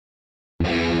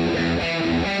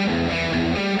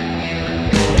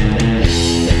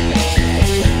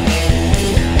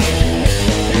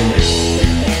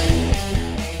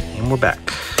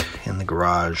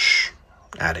garage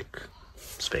attic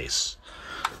space.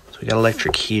 So we got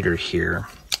electric heater here,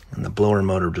 and the blower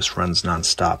motor just runs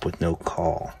non-stop with no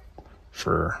call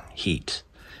for heat.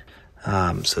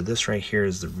 So this right here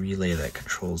is the relay that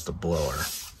controls the blower.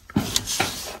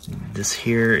 This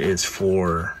here is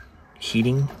for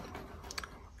heating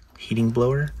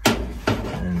blower,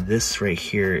 and this right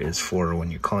here is for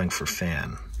when you're calling for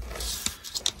fan.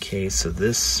 Okay, so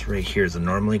this right here is a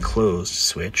normally closed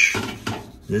switch.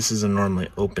 This is a normally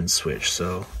open switch,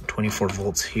 so 24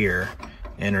 volts here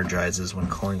energizes when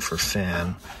calling for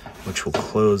fan, which will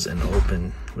close and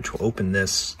open, which will open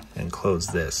this and close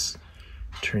this,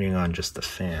 turning on just the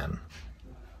fan.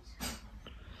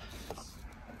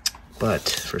 But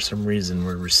for some reason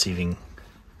we're receiving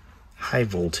high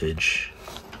voltage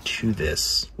to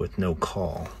this with no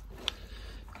call.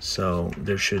 So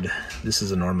this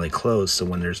is a normally closed, so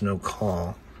when there's no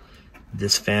call,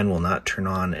 this fan will not turn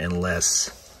on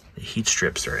unless the heat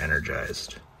strips are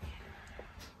energized.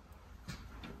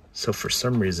 So for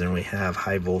some reason we have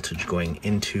high voltage going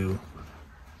into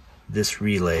this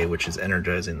relay, which is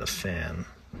energizing the fan.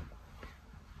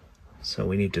 So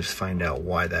we need to find out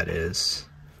why that is.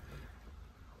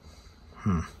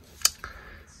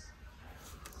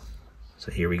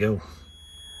 So here we go.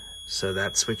 So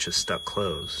that switch is stuck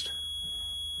closed,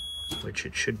 which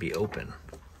it should be open.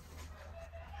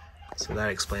 So that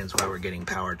explains why we're getting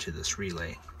power to this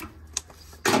relay.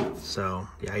 So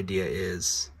the idea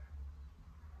is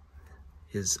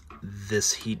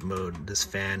this heat mode, this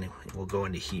fan will go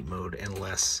into heat mode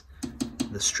unless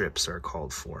the strips are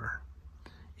called for.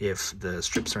 If the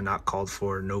strips are not called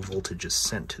for, no voltage is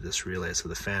sent to this relay, so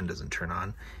the fan doesn't turn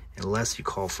on. Unless you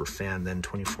call for fan, then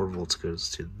 24 volts goes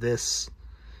to this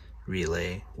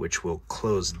relay, which will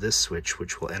close this switch,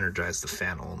 which will energize the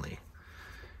fan only.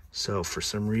 So for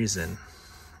some reason,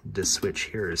 this switch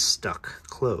here is stuck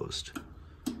closed,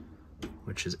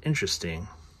 which is interesting.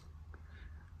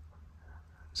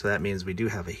 So that means we do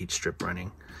have a heat strip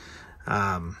running.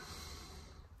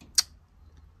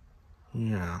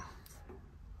 Yeah.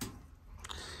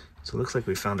 So it looks like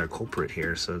we found our culprit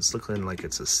here. So it's looking like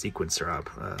it's a sequencer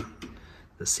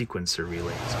the sequencer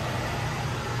relay.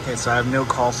 Okay, so I have no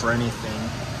call for anything.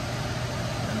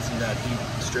 And see that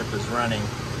heat strip is running.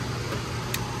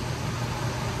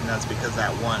 And that's because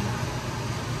that one.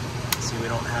 See, we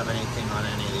don't have anything on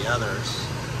any of the others.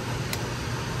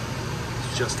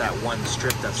 It's just that one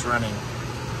strip that's running.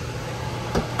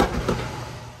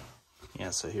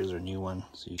 Yeah, so here's our new one,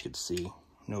 so you could see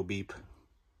no beep.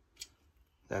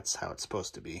 That's how it's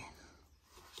supposed to be.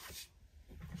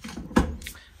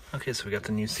 Okay, so we got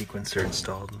the new sequencer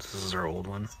installed. This is our old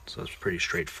one, so it's pretty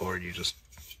straightforward. You just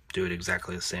do it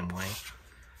exactly the same way.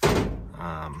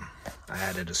 I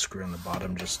added a screw on the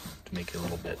bottom just to make it a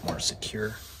little bit more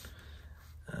secure.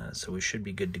 So we should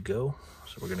be good to go.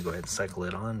 So we're gonna go ahead and cycle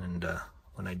it on, and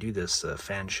when I do this, the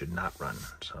fan should not run.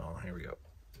 So here we go.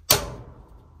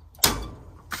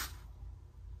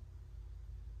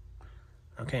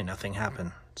 Okay, nothing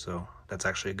happened, so that's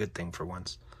actually a good thing for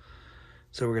once.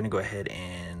 So we're gonna go ahead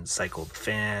and cycle the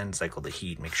fan, cycle the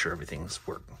heat, make sure everything's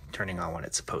turning on when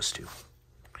it's supposed to.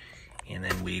 And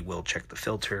then we will check the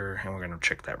filter, and we're gonna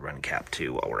check that run cap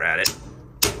too while we're at it.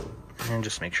 And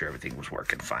just make sure everything was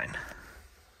working fine.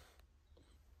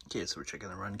 Okay, so we're checking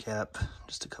the run cap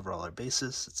just to cover all our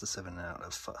bases. It's a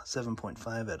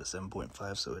 7.5 out of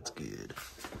 7.5, so it's good.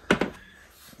 And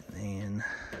then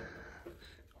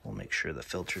we'll make sure the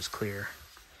filter's clear,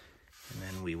 and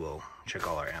then we will check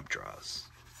all our amp draws.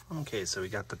 Okay, so we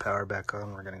got the power back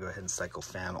on. We're gonna go ahead and cycle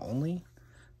fan only.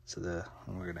 So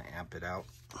we're gonna amp it out.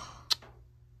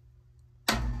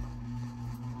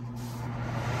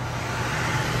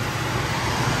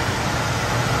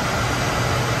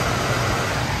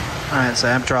 All right, so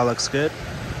amp draw looks good.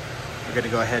 We're gonna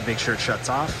go ahead and make sure it shuts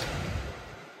off.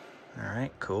 All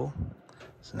right, cool.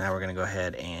 So now we're gonna go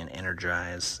ahead and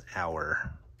energize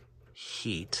our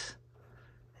heat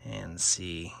and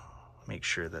make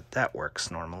sure that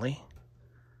works normally.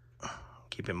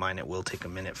 Keep in mind it will take a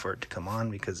minute for it to come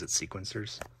on because it's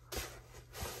sequencers.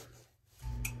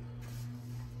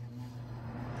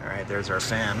 All right, there's our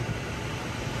fan.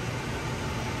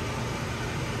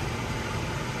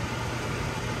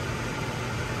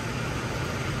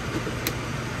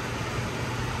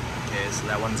 Okay, so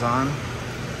that one's on.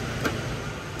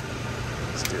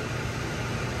 Let's do it.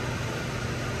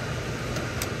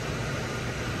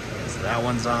 Okay, so that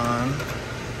one's on.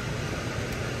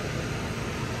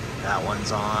 That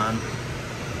one's on.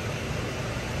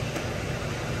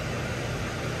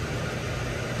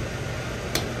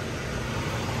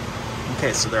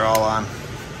 Okay, so they're all on.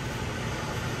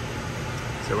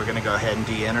 So So we're gonna go ahead and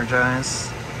de-energize.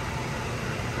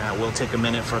 Now it will take a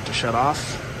minute for it to shut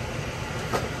off.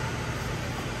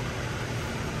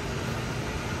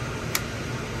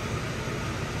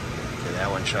 Okay, that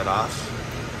one shut off.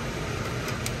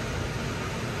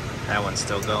 That one's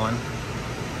still going.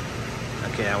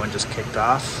 Okay, that one just kicked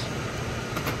off.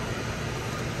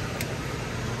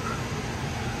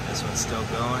 This one's still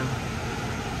going.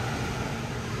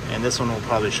 And this one will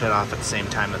probably shut off at the same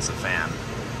time as the fan.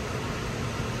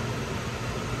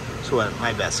 So what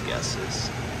my best guess is.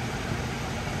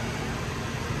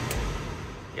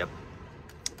 Yep.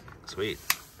 Sweet.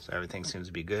 So everything seems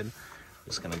to be good.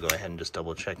 Just gonna go ahead and just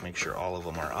double check, make sure all of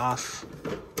them are off.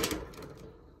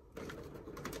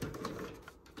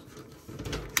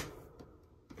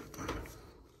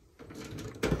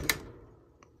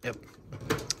 Yep.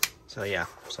 So yeah,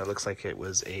 so it looks like it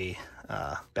was a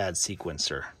bad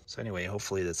sequencer. So anyway,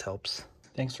 hopefully this helps.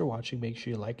 Thanks for watching. Make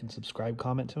sure you like and subscribe,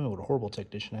 comment, tell me what a horrible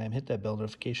technician I am, hit that bell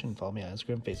notification, and follow me on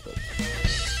Instagram and Facebook.